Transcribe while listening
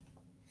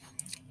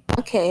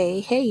Okay,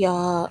 hey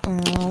y'all.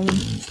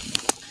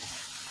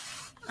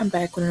 I'm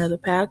back with another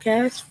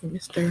podcast for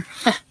Mr.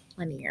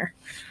 Lanier.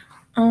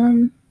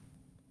 Um,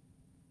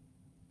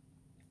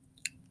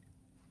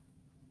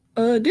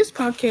 this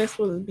podcast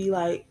will be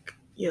like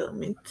your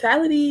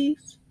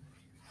mentalities.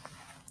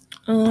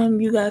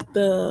 You got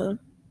the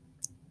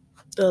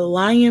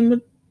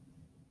lion,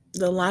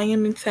 the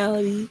lion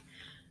mentality,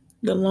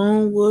 the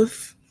lone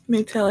wolf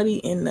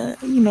mentality, and the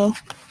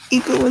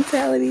equal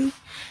mentality.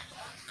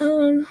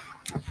 Um,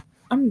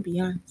 I'm gonna be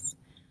honest.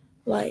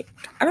 Like,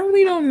 I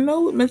don't know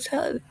what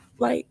mentality.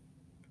 Like,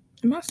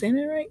 am I saying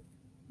it right?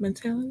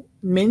 Mentality.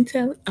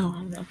 Oh, I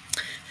don't know.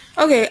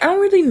 Okay, I don't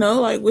really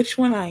know like which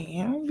one I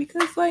am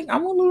because like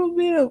I'm a little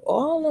bit of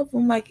all of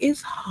them. Like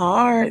it's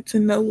hard to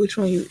know which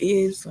one you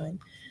is when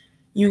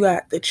you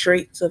got the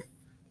traits of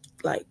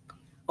like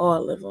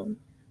all of them.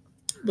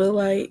 But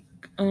like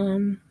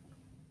um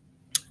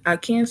I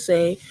can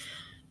say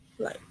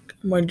like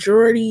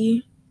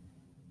majority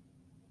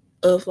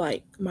of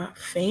like my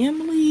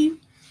family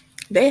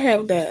they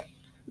have that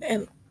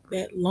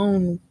that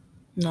lone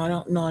no I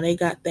don't know they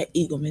got that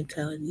ego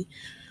mentality.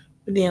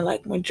 But then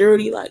like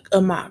majority like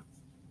of my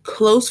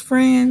close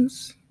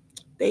friends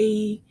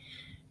they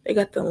they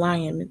got the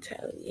lion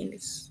mentality and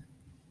it's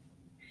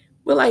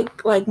but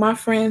like my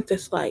friends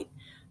that's like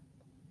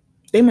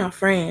they my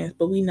friends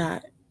but we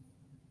don't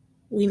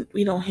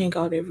hang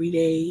out every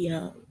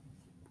day,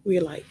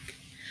 we're like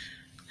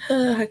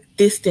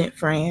distant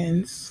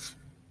friends.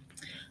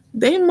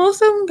 They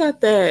most of them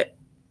got that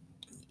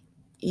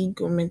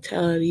ego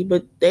mentality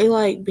but they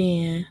like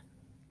being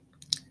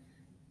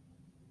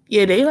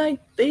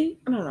they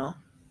I don't know.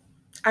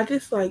 I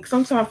just like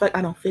sometimes like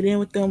I don't fit in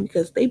with them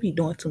because they be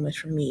doing too much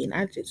for me and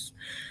I just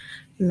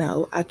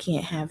no I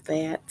can't have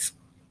that.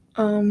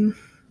 um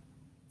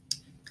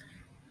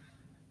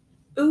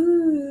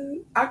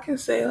I can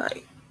say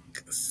like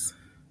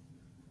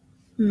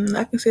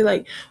I can say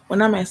like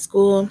when I'm at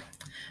school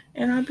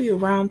and I'll be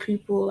around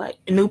people like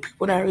new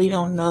people that I really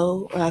don't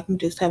know, or like I'm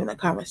just having a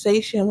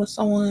conversation with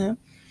someone.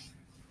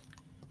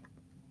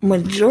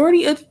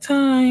 Majority of the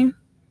time,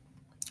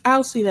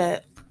 I'll see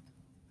that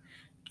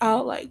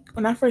I'll like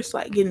when I first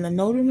like getting to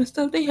know them and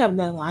stuff, they have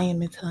that lion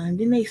mentality.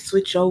 Then they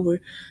switch over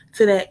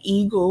to that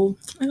eagle,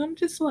 and I'm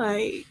just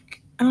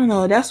like I don't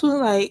know. That's what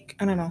like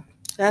I don't know.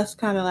 That's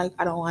kind of like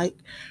I don't like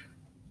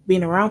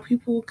being around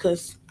people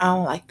because I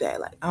don't like that.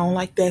 Like I don't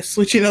like that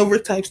switching over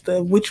type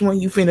stuff. Which one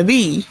you finna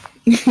be?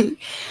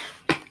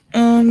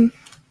 um,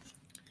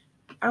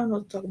 I don't know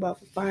what to talk about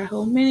for 5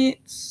 whole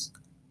minutes,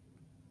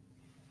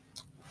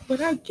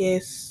 but I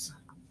guess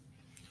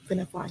I'm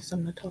finna find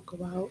something to talk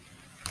about.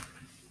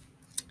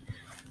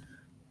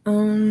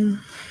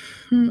 Um,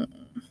 hmm.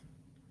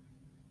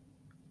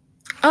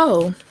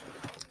 Oh,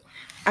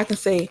 I can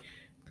say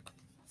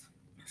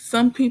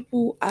some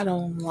people I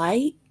don't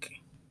like.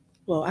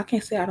 Well, I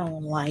can't say I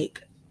don't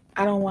like.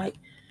 I don't like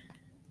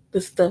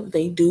the stuff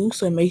they do,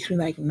 so it makes me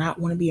like not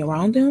want to be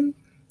around them.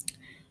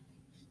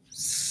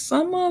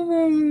 Some of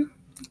them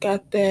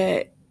got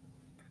that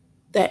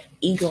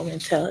ego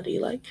mentality,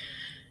 like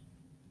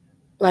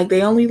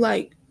they only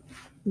like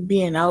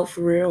being out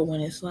for real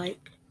when it's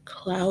like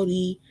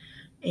cloudy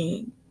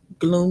and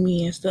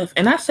gloomy and stuff.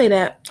 And I say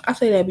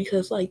that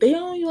because like they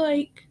only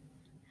like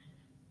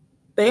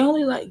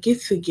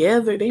get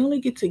together. They only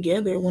get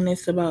together when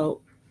it's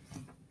about,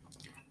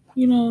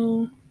 you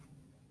know,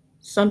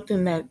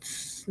 something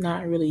that's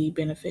not really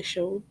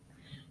beneficial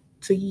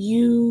to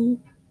you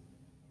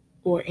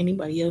or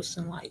anybody else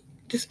and like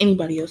just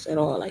anybody else at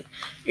all. Like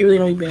it really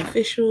don't be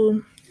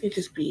beneficial. It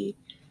just be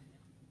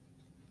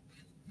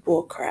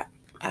bull crap.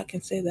 I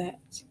can say that.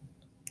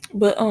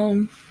 But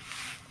I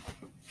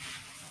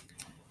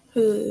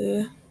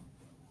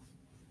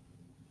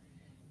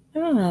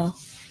don't know.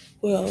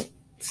 Well,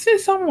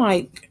 since I'm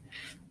like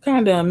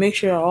kind of a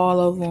mixture of all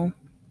of them,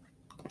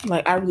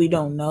 like I really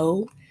don't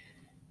know.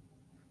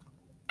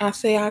 I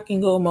say I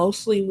can go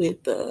mostly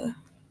with the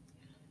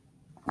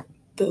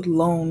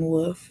lone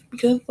wolf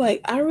because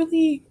like I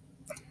really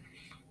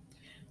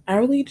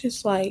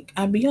just like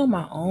I be on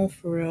my own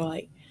for real.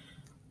 Like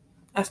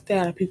I stay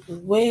out of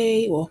people's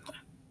way. Well,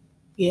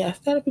 yeah, I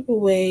stay out of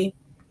people's way.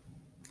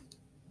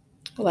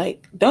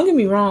 Like don't get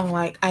me wrong.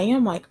 Like I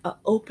am like an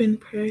open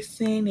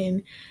person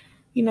and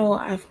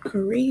I'm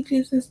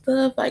courageous and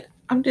stuff. Like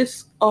I'm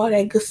just all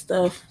that good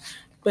stuff.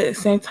 But at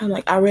the same time,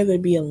 like I'd rather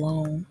be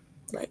alone.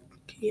 Like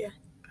yeah,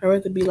 I'd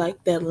rather be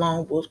like that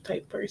lone wolf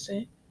type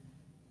person.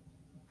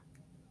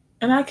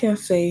 And I can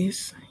say,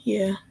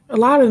 yeah, a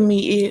lot of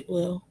me,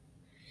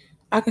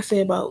 I can say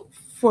about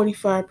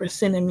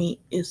 45% of me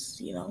is,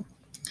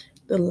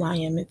 the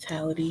lion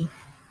mentality.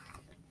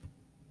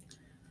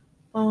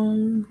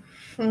 Um,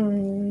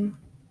 hmm.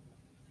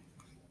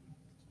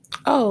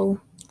 Oh,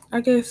 I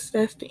guess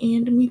that's the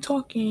end of me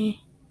talking.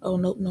 Oh,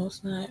 nope, no,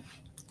 it's not.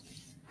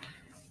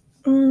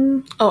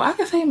 Oh, I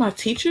can say my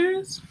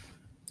teachers.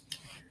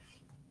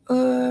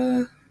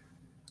 I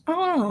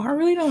don't know. I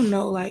really don't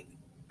know. Like,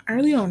 I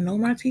really don't know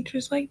my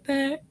teachers like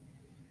that.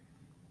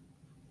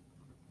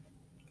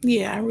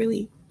 Yeah,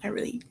 I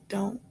really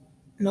don't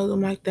know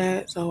them like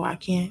that, so I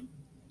can't,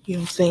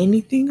 say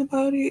anything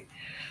about it.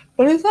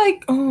 But it's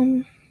like,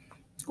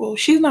 well,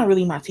 she's not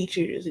really my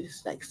teacher. It's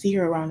just like see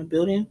her around the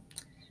building.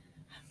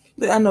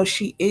 But I know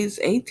she is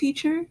a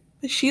teacher.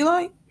 But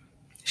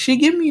she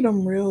give me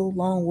them real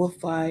long wolf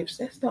vibes.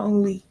 That's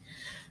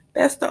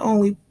the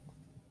only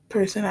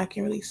person I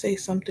can really say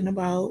something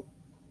about.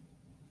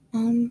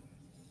 Um,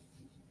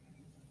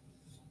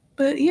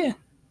 but yeah.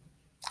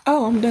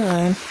 Oh, I'm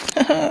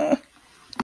done.